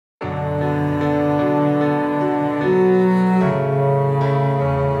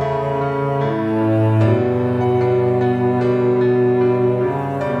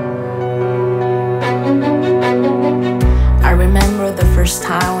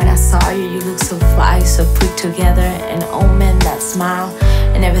when I saw you, you looked so fly, so put together. And oh man, that smile.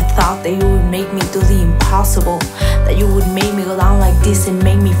 I never thought that you would make me do the impossible, that you would make me go down like this and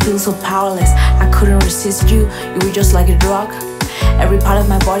make me feel so powerless. I couldn't resist you, you were just like a drug. Every part of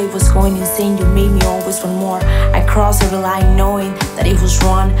my body was going insane. You made me always want more. I crossed every line knowing that it was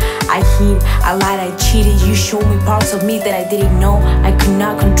wrong. I hid, I lied, I cheated. You showed me parts of me that I didn't know. I could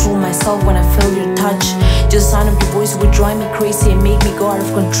not control myself when I felt your touch. Just the sound of your voice would drive me crazy and make me go out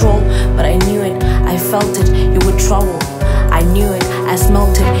of control. But I knew it, I felt it, you were trouble. I knew it, I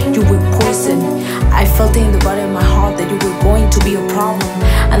smelt it, you were poison. I felt it in the bottom of my heart that you were going to be a problem.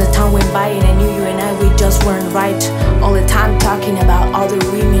 And the time went by and I knew you and I, we just weren't right. All the time talking about other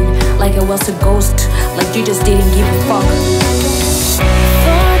women, like I was a ghost, like you just didn't give a fuck.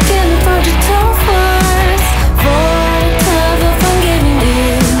 Forgive me for the tough words, for the tough of forgiving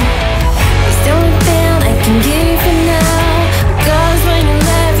you. It's the only thing I can give you now, because when you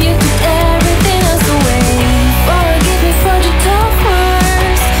left you took everything else away. Forgive me for the tough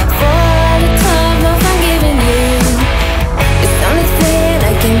words, for the tough of forgiving you. It's the only thing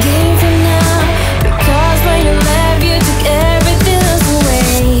I can give you now, because when you left you took everything else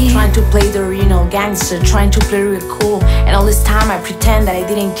away. Trying to play the original gangster, trying to play real cool. And all this time I pretend that I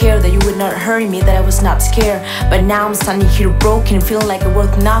didn't care, that you would not hurt me, that I was not scared. But now I'm standing here broken, feeling like I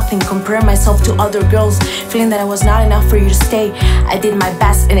worth nothing, comparing myself to other girls, feeling that I was not enough for you to stay. I did my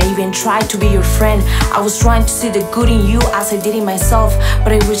best and I even tried to be your friend. I was trying to see the good in you as I did in myself,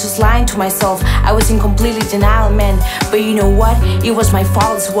 but I was just lying to myself. I was in completely denial, man. But you know what? It was my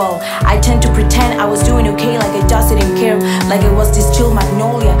fault as well. I tend to pretend I was doing okay, like I just didn't care, like I was this chill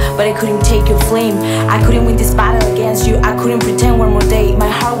magnolia, but I couldn't take your flame. I couldn't win this battle against you. I couldn't pretend one more day. My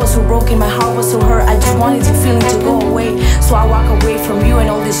heart was so broken, my heart was so hurt. I just wanted the feeling to go away, so I walked away from you and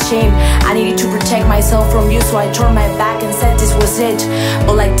all this shame. I needed to protect myself from you, so I turned my back and said this was it.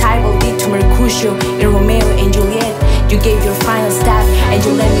 But like Tybalt did to Mercurio in Romeo and Juliet, you gave your final stab and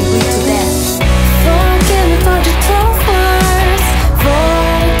you let me bleed to death. Forgive me for the tough words, for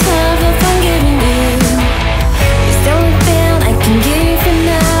the tough of forgiving you. It's the only thing I can give you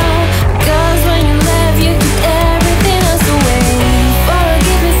now, because when you left you took everything else away.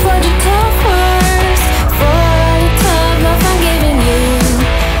 Forgive me for the tough words, for the tough of forgiving you.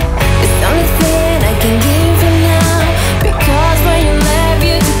 It's the only thing I can give you now, because when you left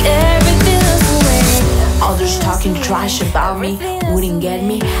you took everything else away. Others talking trash about me wouldn't get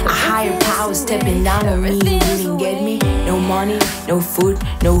me. A higher power stepping down on me wouldn't get me. No money, no food,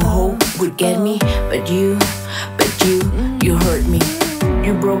 no hope would get me. But you hurt me.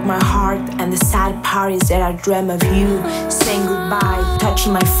 You broke my heart, and the sad part is that I dream of you saying goodbye,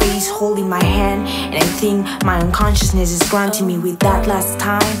 touching my face, holding my hand. And I think my unconsciousness is granting me with that last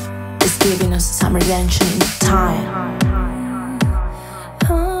time. It's giving us some redemption in time.